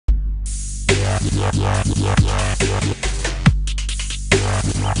Yeah,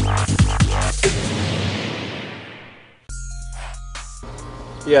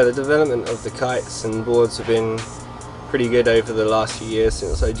 the development of the kites and boards have been pretty good over the last few years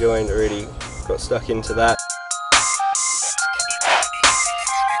since I joined. I really got stuck into that.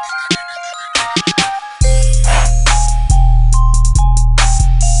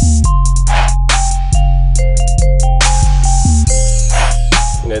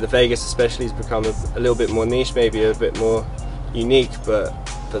 You know, the Vegas especially has become a little bit more niche, maybe a bit more unique, but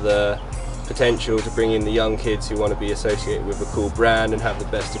for the potential to bring in the young kids who want to be associated with a cool brand and have the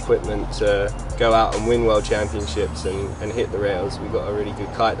best equipment to go out and win world championships and hit the rails. We've got a really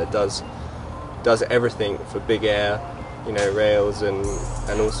good kite that does everything for big air, you know, rails and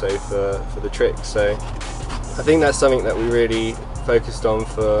also for the tricks. So I think that's something that we really focused on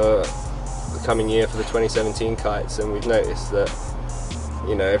for the coming year for the 2017 kites, and we've noticed that,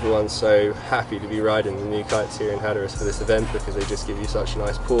 you know, everyone's so happy to be riding the new kites here in Hatteras for this event because they just give you such a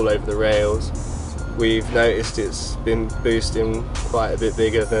nice pull over the rails. We've noticed it's been boosting quite a bit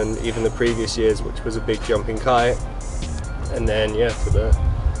bigger than even the previous years, which was a big jumping kite. And then, yeah, for the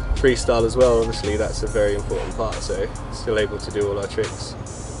freestyle as well, obviously that's a very important part, so still able to do all our tricks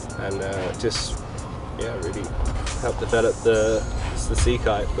and just, yeah, really help develop it's the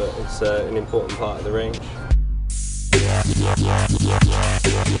C-kite, but it's an important part of the range. Yeah.